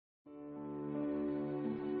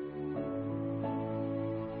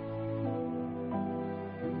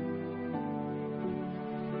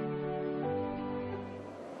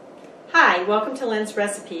Hi, welcome to Lynn's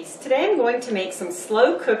Recipes. Today I'm going to make some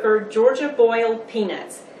slow cooker Georgia boiled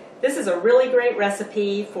peanuts. This is a really great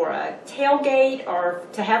recipe for a tailgate or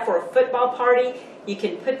to have for a football party. You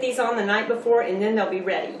can put these on the night before and then they'll be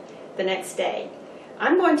ready the next day.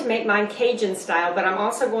 I'm going to make mine Cajun style, but I'm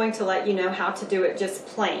also going to let you know how to do it just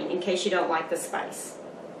plain in case you don't like the spice.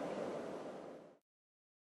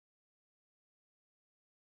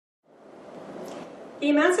 The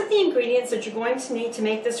amounts of the ingredients that you're going to need to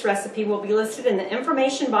make this recipe will be listed in the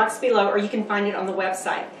information box below, or you can find it on the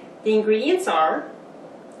website. The ingredients are,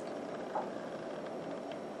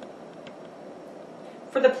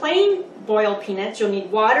 for the plain boiled peanuts, you'll need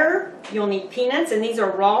water, you'll need peanuts, and these are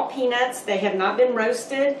raw peanuts. They have not been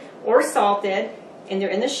roasted or salted, and they're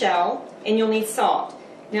in the shell, and you'll need salt.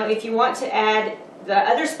 Now, if you want to add the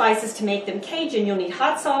other spices to make them Cajun, you'll need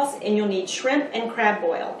hot sauce, and you'll need shrimp and crab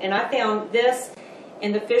oil. And I found this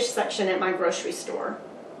in the fish section at my grocery store.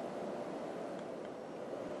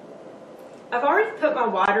 I've already put my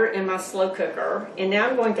water in my slow cooker, and now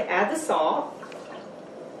I'm going to add the salt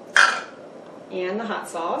and the hot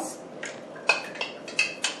sauce.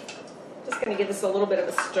 Just going to give this a little bit of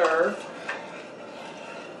a stir.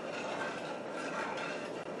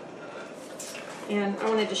 And I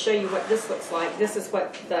wanted to show you what this looks like. This is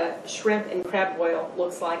what the shrimp and crab oil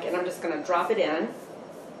looks like, and I'm just going to drop it in.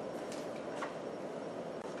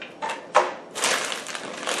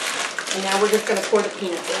 And now we're just going to pour the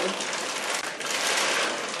peanuts in.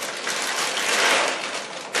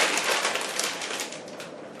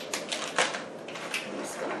 I'm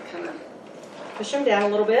just going to kind of push them down a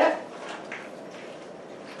little bit.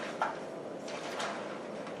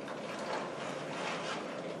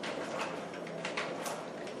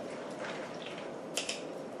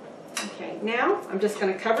 Okay, now I'm just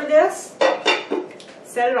going to cover this,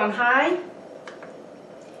 set it on high.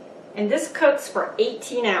 And this cooks for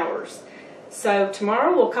 18 hours. So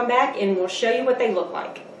tomorrow we'll come back and we'll show you what they look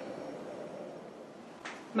like.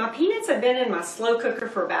 My peanuts have been in my slow cooker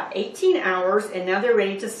for about 18 hours and now they're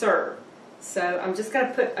ready to serve. So I'm just going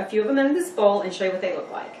to put a few of them in this bowl and show you what they look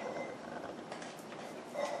like.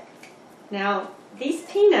 Now these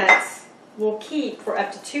peanuts will keep for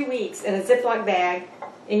up to 2 weeks in a Ziploc bag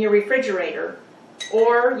in your refrigerator.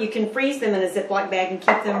 Or you can freeze them in a Ziploc bag and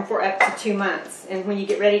keep them for up to 2 months. And when you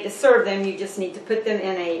get ready to serve them, you just need to put them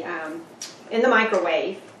in the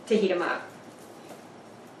microwave to heat them up.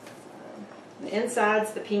 The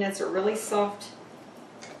insides, the peanuts are really soft,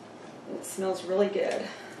 and it smells really good.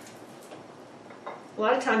 A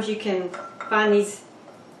lot of times you can find these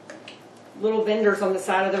little vendors on the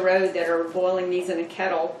side of the road that are boiling these in a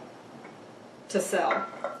kettle to sell.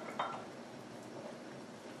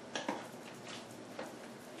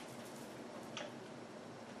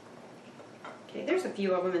 Okay, there's a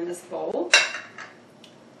few of them in this bowl.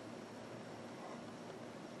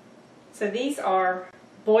 So these are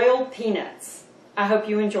boiled peanuts. I hope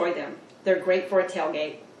you enjoy them. They're great for a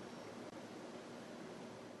tailgate.